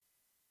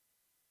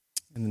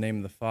In the name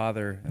of the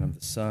Father, and of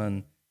the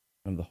Son,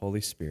 and of the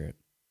Holy Spirit.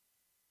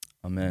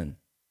 Amen.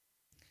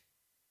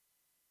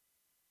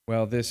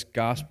 Well, this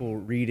gospel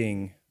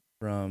reading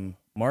from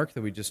Mark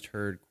that we just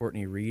heard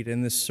Courtney read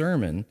and this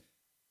sermon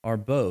are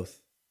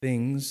both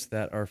things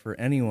that are for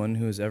anyone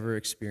who has ever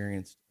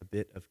experienced a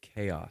bit of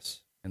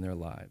chaos in their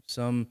lives.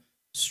 Some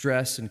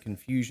stress and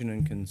confusion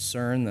and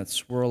concern that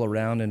swirl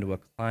around into a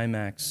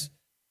climax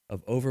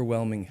of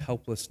overwhelming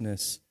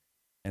helplessness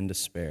and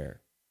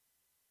despair.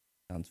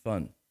 Sounds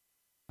fun.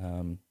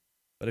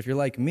 But if you're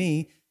like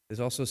me, this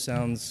also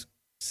sounds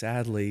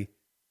sadly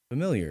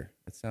familiar.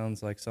 It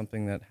sounds like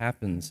something that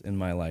happens in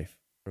my life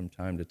from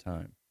time to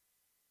time.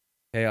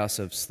 Chaos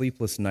of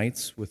sleepless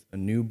nights with a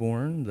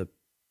newborn, the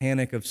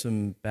panic of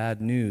some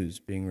bad news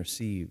being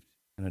received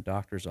in a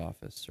doctor's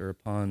office or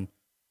upon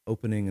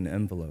opening an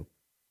envelope,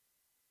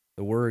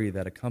 the worry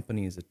that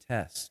accompanies a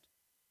test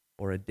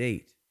or a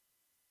date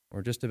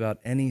or just about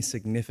any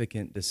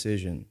significant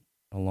decision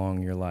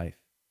along your life.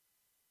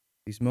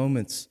 These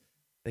moments,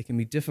 they can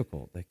be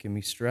difficult, they can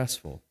be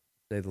stressful,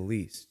 to say the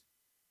least.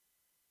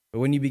 But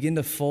when you begin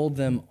to fold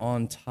them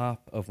on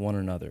top of one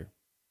another,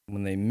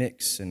 when they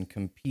mix and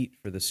compete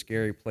for the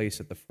scary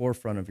place at the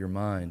forefront of your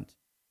mind,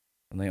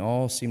 when they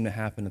all seem to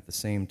happen at the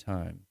same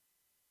time,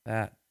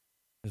 that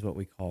is what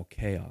we call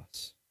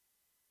chaos.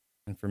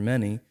 And for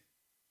many,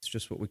 it's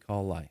just what we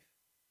call life.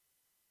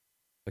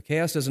 But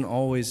chaos doesn't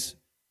always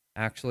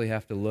actually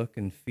have to look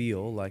and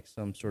feel like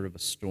some sort of a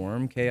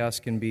storm. Chaos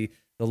can be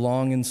the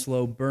long and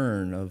slow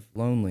burn of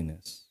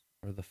loneliness,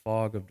 or the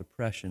fog of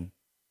depression,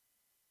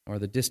 or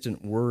the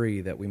distant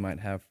worry that we might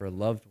have for a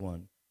loved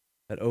one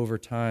that over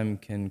time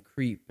can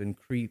creep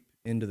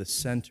into the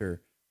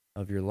center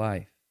of your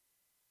life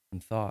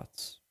and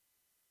thoughts.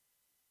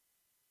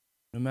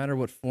 No matter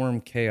what form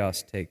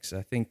chaos takes,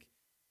 I think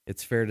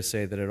it's fair to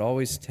say that it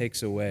always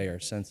takes away our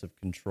sense of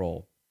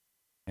control,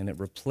 and it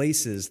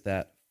replaces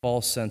that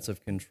false sense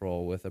of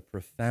control with a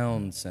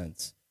profound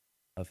sense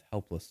of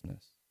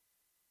helplessness.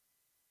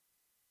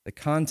 The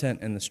content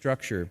and the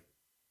structure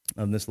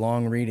of this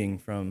long reading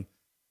from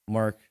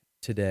Mark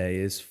today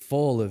is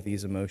full of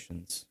these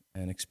emotions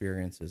and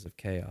experiences of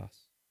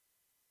chaos.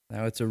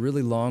 Now, it's a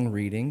really long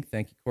reading.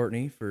 Thank you,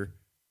 Courtney, for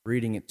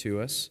reading it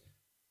to us.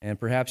 And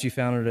perhaps you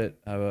found it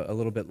a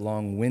little bit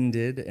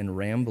long-winded and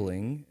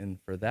rambling, and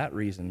for that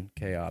reason,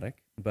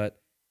 chaotic. But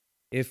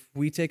if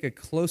we take a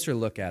closer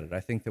look at it,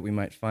 I think that we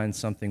might find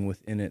something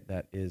within it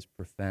that is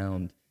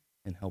profound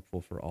and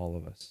helpful for all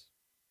of us.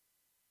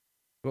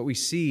 What we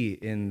see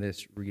in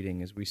this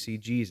reading is we see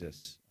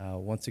Jesus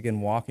once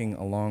again walking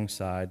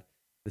alongside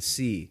the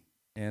sea,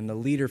 and a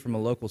leader from a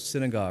local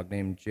synagogue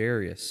named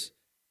Jairus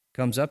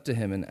comes up to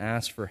him and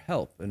asks for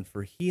help and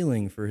for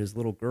healing for his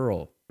little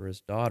girl, for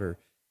his daughter,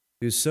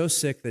 who's so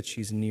sick that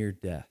she's near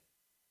death.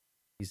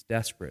 He's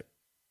desperate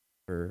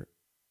for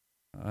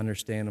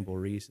understandable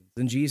reasons.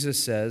 And Jesus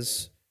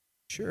says,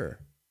 sure,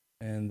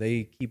 and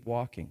they keep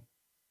walking.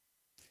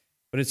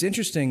 But it's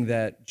interesting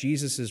that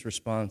Jesus'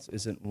 response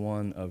isn't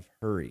one of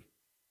hurry.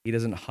 He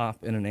doesn't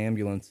hop in an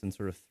ambulance and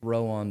sort of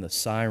throw on the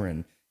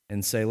siren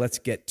and say, let's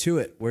get to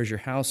it. Where's your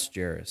house,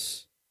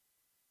 Jairus?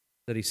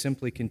 That he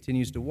simply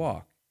continues to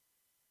walk,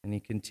 and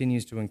he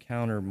continues to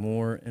encounter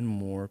more and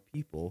more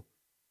people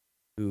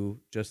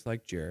who, just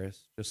like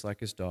Jairus, just like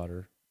his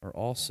daughter, are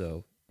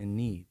also in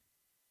need.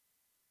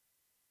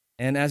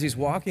 And as he's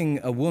walking,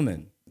 a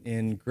woman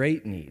in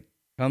great need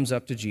comes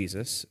up to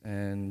Jesus,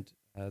 and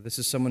this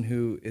is someone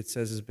who, it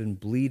says, has been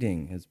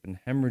bleeding, has been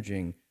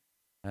hemorrhaging,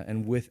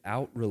 and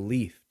without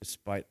relief,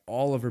 despite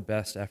all of her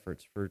best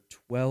efforts, for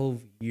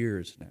 12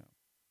 years now.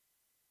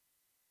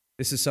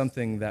 This is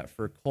something that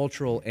for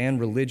cultural and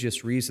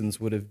religious reasons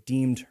would have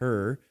deemed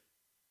her,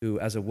 who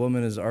as a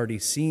woman is already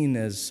seen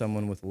as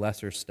someone with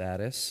lesser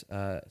status,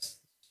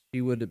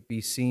 she would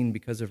be seen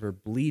because of her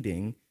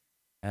bleeding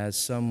as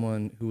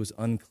someone who was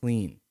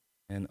unclean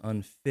and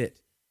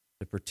unfit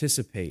to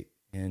participate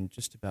in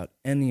just about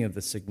any of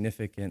the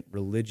significant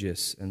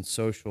religious and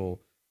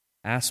social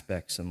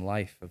aspects and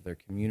life of their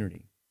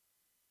community.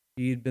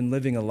 She'd been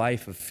living a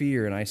life of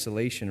fear and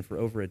isolation for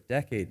over a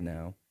decade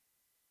now,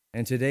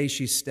 and today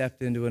she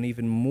stepped into an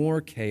even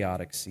more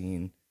chaotic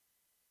scene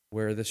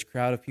where this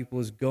crowd of people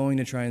is going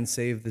to try and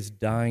save this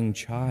dying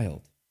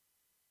child.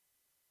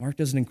 Mark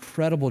does an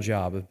incredible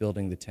job of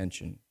building the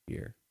tension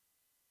here.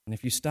 And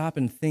if you stop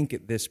and think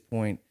at this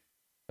point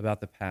about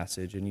the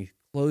passage and you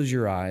close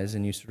your eyes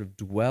and you sort of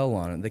dwell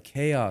on it, the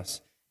chaos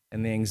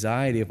and the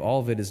anxiety of all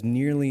of it is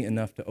nearly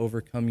enough to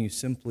overcome you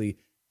simply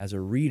as a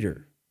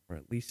reader, or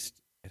at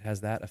least it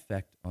has that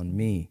effect on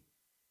me.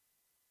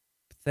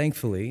 But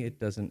thankfully, it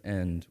doesn't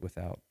end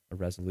without a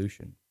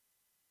resolution.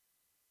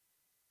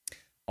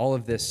 All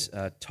of this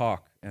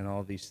talk and all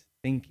of these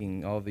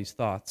thinking, all of these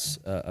thoughts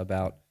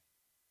about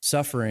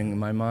suffering,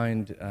 my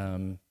mind,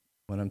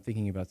 when I'm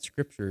thinking about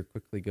Scripture,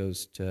 quickly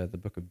goes to the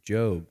book of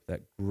Job,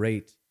 that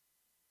great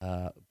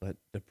but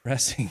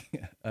depressing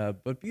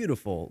but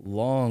beautiful,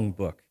 long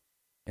book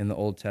in the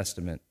Old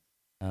Testament,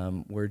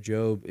 where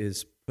Job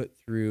is put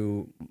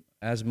through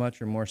as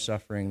much or more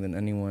suffering than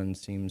anyone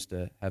seems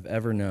to have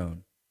ever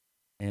known.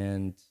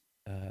 And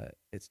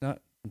it's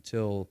not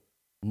until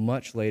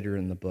much later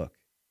in the book,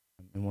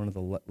 in one of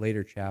the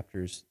later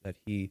chapters, that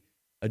he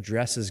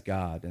addresses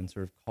God and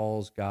sort of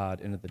calls God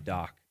into the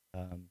dock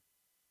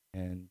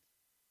and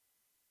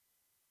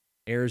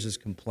airs his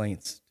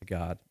complaints to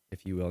God,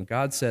 if you will. And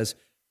God says,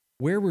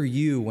 "Where were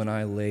you when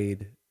I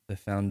laid the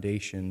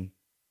foundation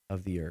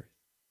of the earth?"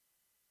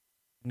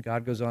 And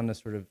God goes on to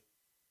sort of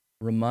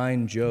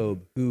remind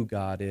Job who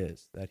God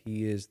is, that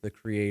he is the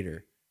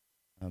creator.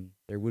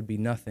 There would be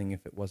nothing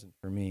if it wasn't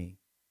for me,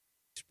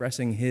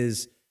 expressing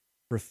his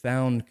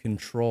profound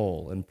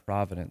control and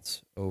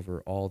providence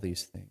over all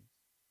these things.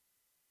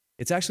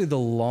 It's actually the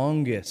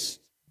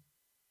longest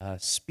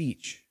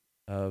speech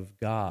of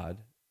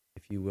God,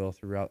 if you will,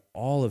 throughout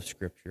all of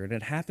Scripture, and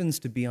it happens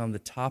to be on the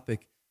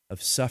topic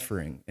of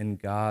suffering and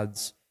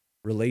God's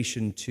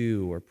relation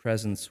to or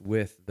presence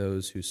with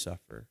those who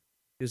suffer.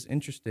 It is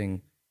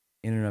interesting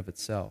in and of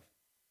itself.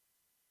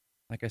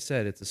 Like I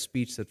said, it's a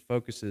speech that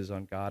focuses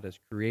on God as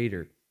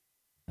creator,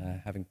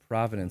 having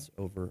providence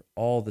over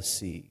all the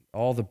sea,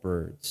 all the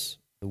birds,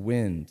 the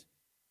wind,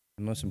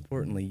 and most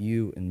importantly,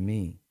 you and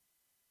me.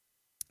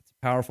 It's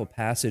a powerful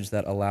passage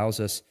that allows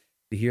us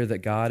to hear that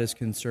God is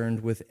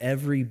concerned with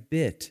every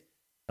bit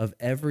of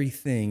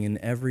everything and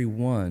every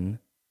one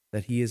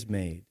that he has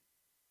made,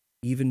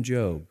 even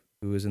Job,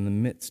 who is in the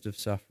midst of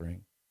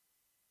suffering.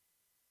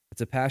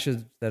 It's a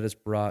passage that has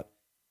brought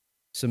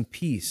some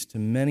peace to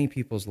many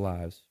people's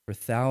lives for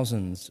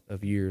thousands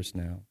of years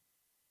now.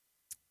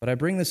 But I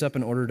bring this up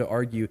in order to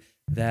argue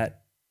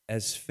that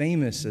as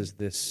famous as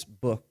this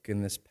book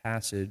and this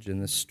passage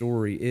and this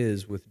story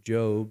is with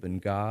Job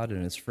and God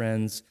and his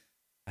friends,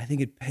 I think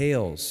it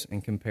pales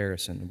in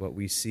comparison to what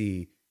we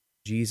see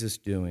Jesus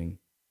doing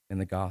in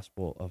the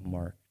Gospel of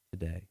Mark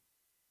today.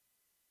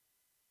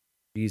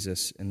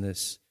 Jesus in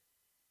this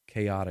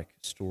chaotic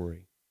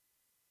story.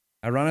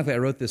 Ironically, I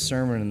wrote this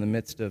sermon in the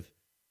midst of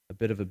a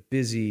bit of a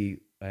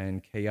busy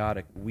and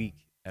chaotic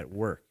week at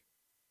work.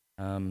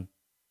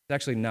 It's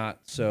actually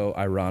not so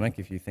ironic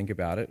if you think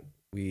about it.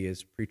 We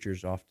as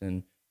preachers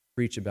often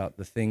preach about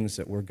the things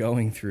that we're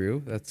going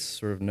through. That's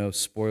sort of no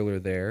spoiler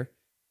there.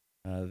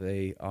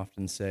 They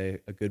often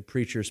say a good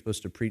preacher is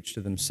supposed to preach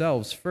to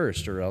themselves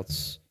first, or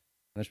else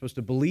they're supposed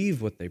to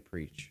believe what they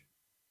preach.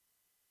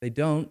 If they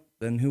don't,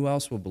 then who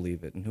else will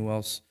believe it, and who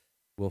else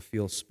will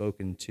feel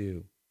spoken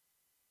to?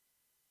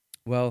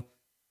 Well,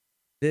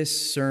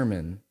 this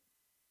sermon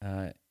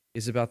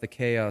is about the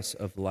chaos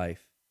of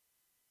life,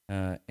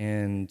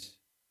 and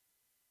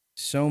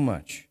so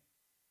much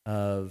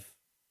of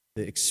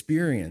the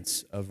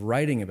experience of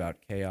writing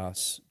about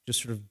chaos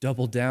just sort of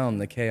doubled down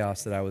the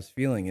chaos that I was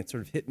feeling. It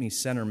sort of hit me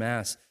center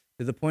mass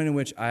to the point in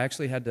which I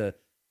actually had to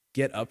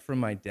get up from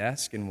my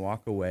desk and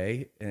walk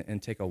away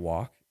and take a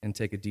walk and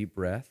take a deep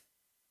breath.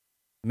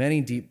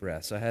 Many deep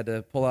breaths. I had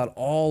to pull out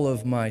all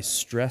of my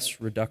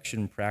stress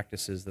reduction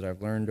practices that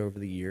I've learned over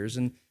the years,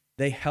 and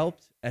they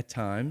helped at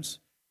times.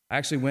 I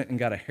actually went and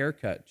got a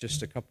haircut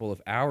just a couple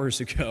of hours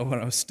ago when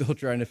I was still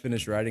trying to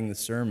finish writing the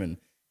sermon.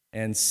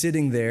 And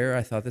sitting there,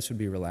 I thought this would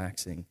be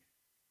relaxing.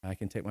 I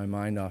can take my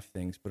mind off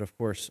things. But of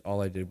course,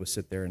 all I did was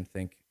sit there and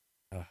think,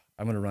 I'm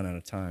going to run out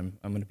of time.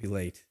 I'm going to be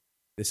late.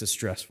 This is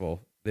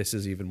stressful. This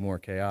is even more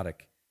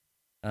chaotic.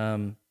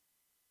 But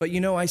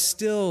I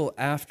still,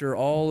 after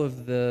all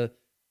of the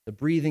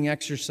breathing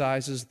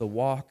exercises, the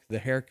walk, the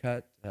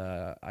haircut,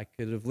 I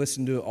could have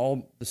listened to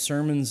all the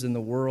sermons in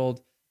the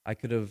world. I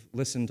could have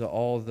listened to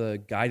all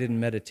the guided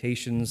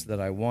meditations that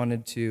I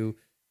wanted to.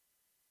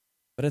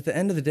 But at the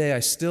end of the day, I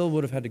still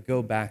would have had to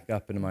go back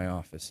up into my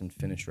office and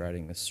finish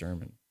writing this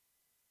sermon.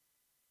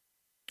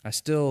 I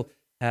still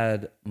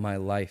had my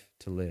life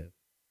to live.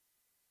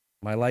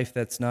 My life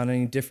that's not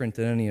any different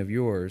than any of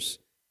yours,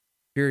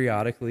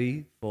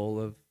 periodically full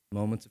of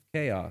moments of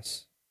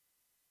chaos.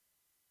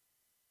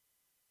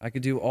 I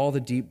could do all the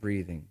deep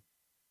breathing,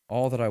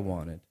 all that I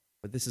wanted,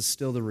 but this is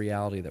still the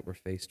reality that we're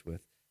faced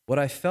with. What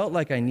I felt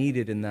like I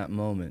needed in that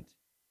moment,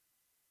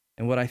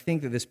 and what I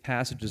think that this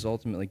passage is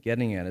ultimately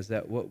getting at, is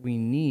that what we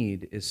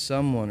need is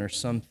someone or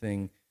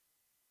something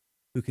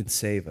who can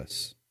save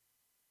us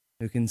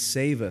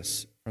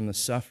from the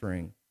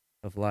suffering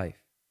of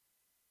life,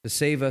 to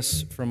save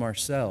us from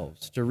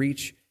ourselves, to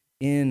reach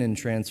in and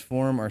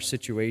transform our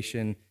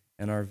situation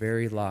and our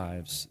very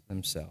lives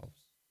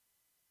themselves.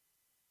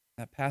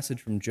 That passage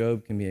from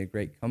Job can be a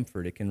great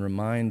comfort. It can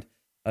remind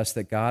us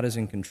that God is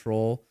in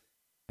control,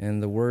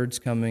 and the words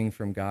coming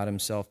from God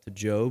himself to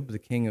Job, the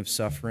king of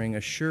suffering,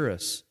 assure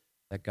us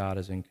that God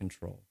is in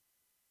control.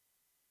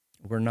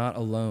 We're not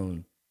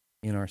alone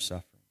in our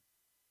suffering.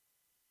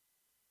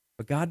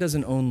 But God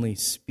doesn't only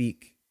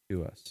speak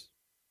to us.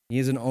 He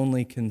isn't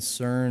only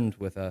concerned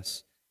with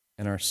us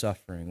and our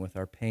suffering, with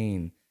our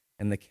pain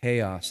and the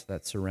chaos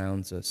that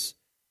surrounds us.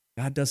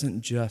 God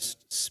doesn't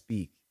just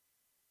speak.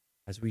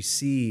 As we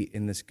see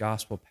in this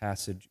gospel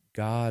passage,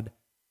 God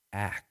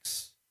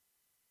acts.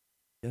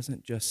 He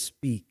doesn't just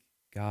speak,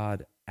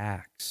 God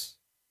acts.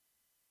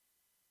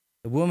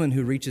 The woman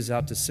who reaches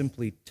out to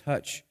simply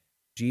touch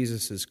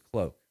Jesus'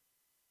 cloak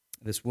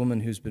this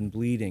woman who's been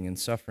bleeding and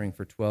suffering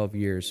for 12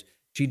 years.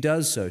 She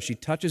does so. She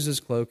touches his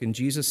cloak, and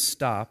Jesus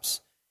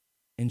stops,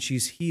 and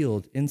she's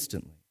healed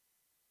instantly.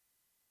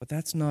 But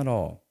that's not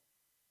all.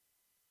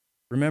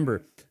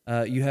 Remember,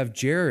 you have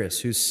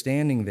Jairus who's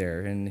standing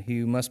there, and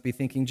he must be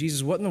thinking,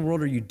 Jesus, what in the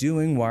world are you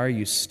doing? Why are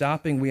you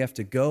stopping? We have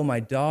to go. My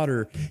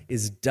daughter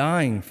is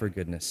dying, for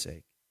goodness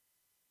sake.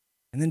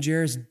 And then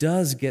Jairus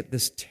does get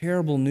this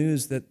terrible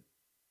news that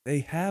they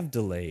have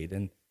delayed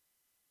and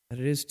that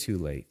it is too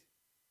late.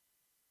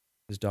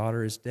 His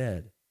daughter is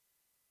dead.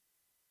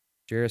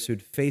 Jairus,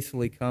 who'd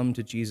faithfully come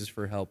to Jesus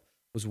for help,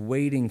 was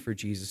waiting for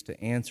Jesus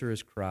to answer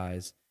his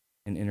cries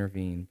and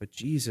intervene. But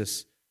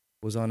Jesus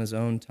was on his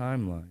own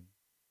timeline.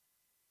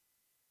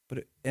 But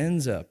it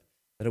ends up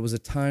that it was a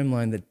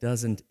timeline that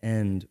doesn't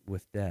end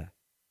with death.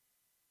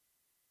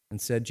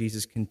 Instead,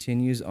 Jesus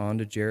continues on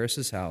to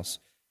Jairus' house,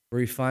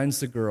 where he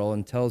finds the girl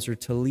and tells her,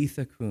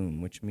 Talitha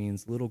cum, which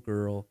means, little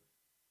girl,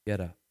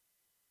 get up.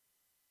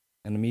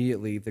 And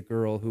immediately the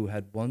girl who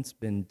had once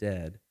been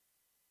dead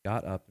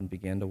got up and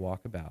began to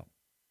walk about.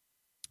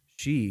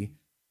 She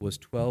was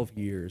 12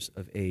 years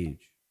of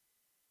age.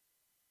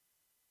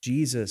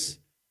 Jesus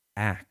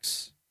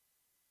acts.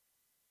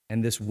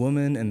 And this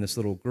woman and this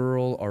little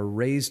girl are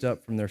raised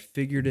up from their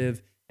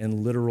figurative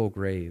and literal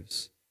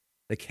graves.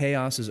 The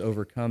chaos is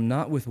overcome,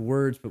 not with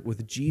words, but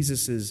with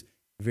Jesus'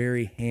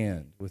 very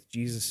hand, with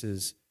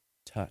Jesus'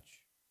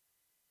 touch.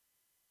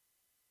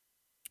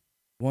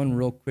 One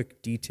real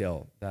quick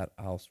detail that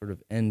I'll sort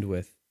of end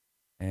with,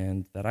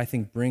 and that I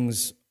think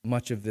brings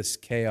much of this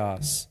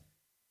chaos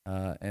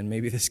and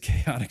maybe this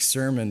chaotic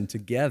sermon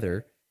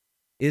together,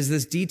 is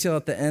this detail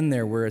at the end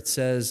there where it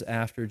says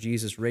after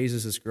Jesus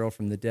raises this girl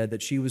from the dead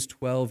that she was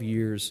 12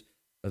 years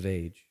of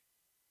age.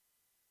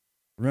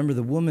 Remember,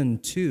 the woman,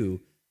 too,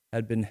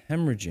 had been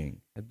hemorrhaging,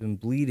 had been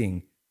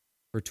bleeding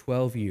for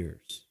 12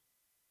 years.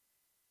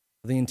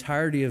 For the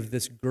entirety of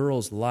this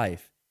girl's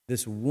life,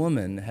 this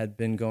woman had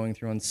been going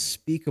through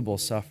unspeakable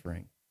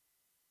suffering.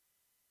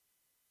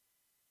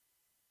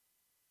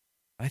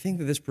 I think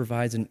that this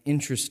provides an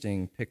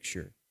interesting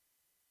picture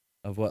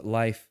of what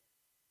life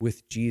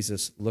with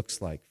Jesus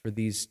looks like for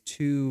these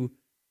two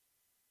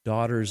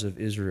daughters of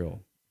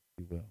Israel,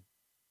 if you will.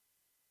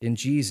 In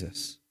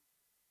Jesus,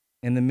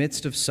 in the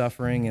midst of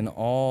suffering and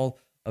all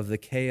of the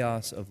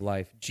chaos of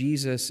life,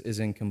 Jesus is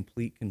in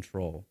complete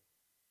control,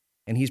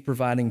 and he's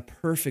providing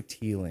perfect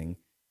healing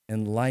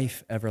and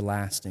life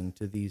everlasting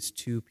to these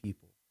two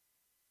people.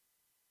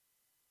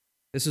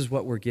 This is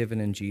what we're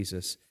given in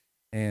Jesus,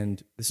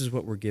 and this is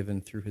what we're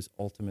given through his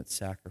ultimate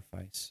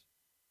sacrifice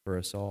for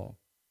us all.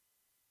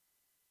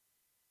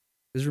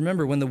 Because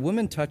remember, when the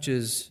woman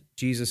touches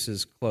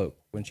Jesus' cloak,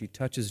 when she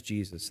touches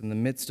Jesus in the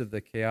midst of the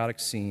chaotic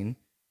scene,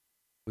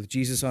 with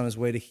Jesus on his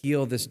way to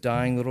heal this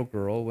dying little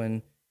girl,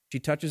 when she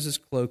touches his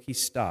cloak, he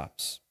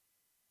stops.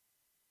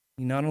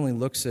 He not only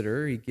looks at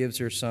her, he gives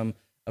her some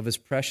of his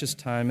precious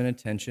time and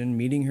attention,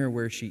 meeting her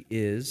where she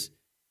is,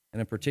 in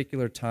a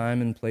particular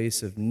time and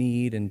place of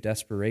need and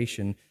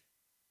desperation.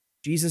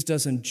 Jesus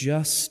doesn't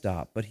just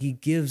stop, but he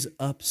gives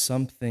up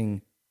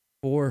something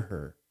for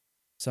her,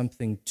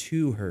 something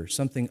to her,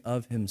 something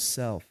of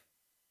himself,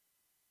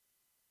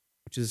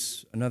 which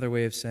is another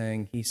way of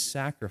saying he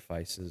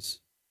sacrifices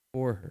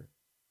for her.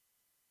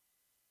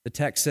 The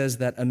text says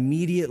that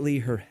immediately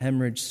her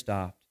hemorrhage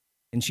stopped,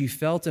 and she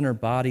felt in her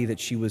body that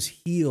she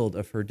was healed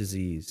of her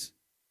disease.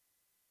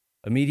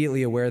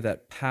 Immediately aware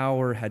that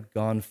power had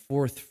gone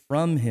forth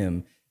from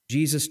him,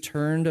 Jesus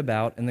turned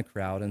about in the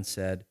crowd and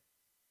said,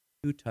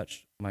 "Who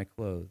touched my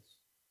clothes?"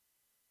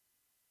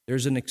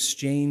 There's an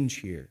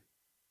exchange here.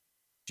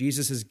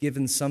 Jesus has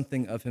given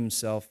something of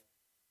himself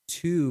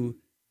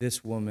to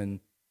this woman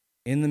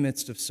in the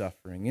midst of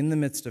suffering, in the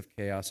midst of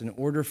chaos, in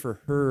order for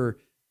her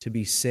to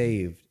be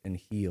saved and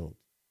healed.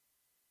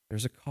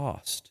 There's a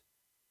cost.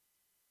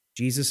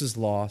 Jesus'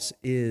 loss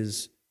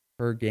is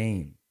her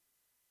gain.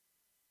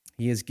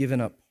 He has given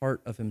up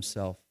part of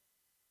himself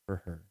for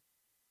her.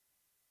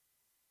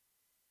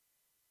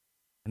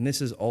 And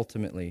this is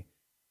ultimately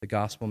the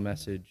gospel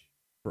message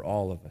for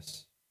all of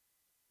us,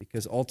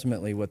 because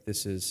ultimately what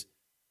this is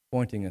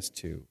pointing us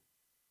to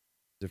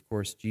is, of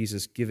course,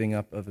 Jesus giving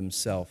up of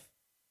himself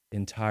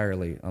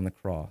entirely on the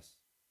cross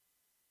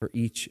for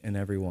each and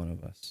every one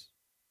of us.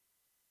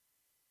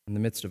 In the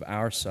midst of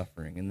our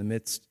suffering, in the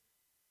midst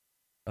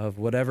of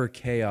whatever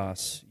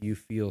chaos you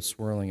feel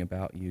swirling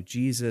about you,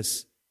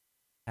 Jesus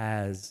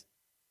has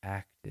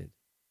acted.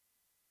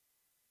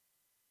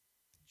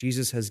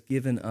 Jesus has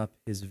given up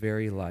his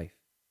very life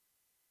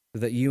so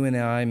that you and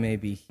I may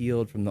be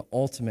healed from the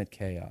ultimate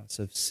chaos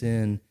of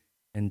sin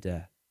and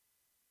death.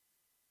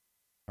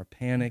 Our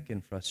panic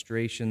and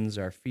frustrations,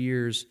 our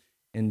fears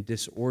and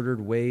disordered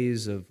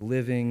ways of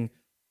living,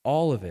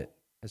 all of it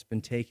has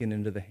been taken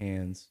into the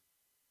hands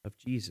of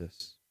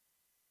Jesus.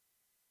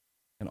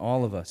 And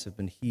all of us have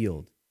been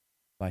healed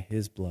by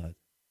his blood.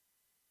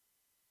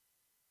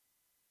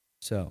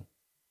 So,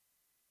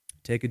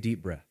 take a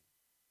deep breath.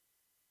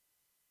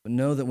 But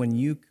know that when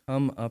you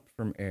come up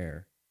from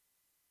air,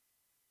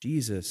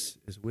 Jesus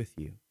is with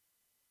you.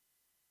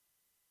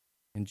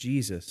 And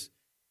Jesus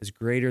is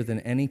greater than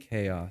any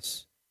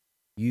chaos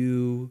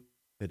you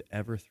could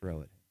ever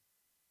throw at him.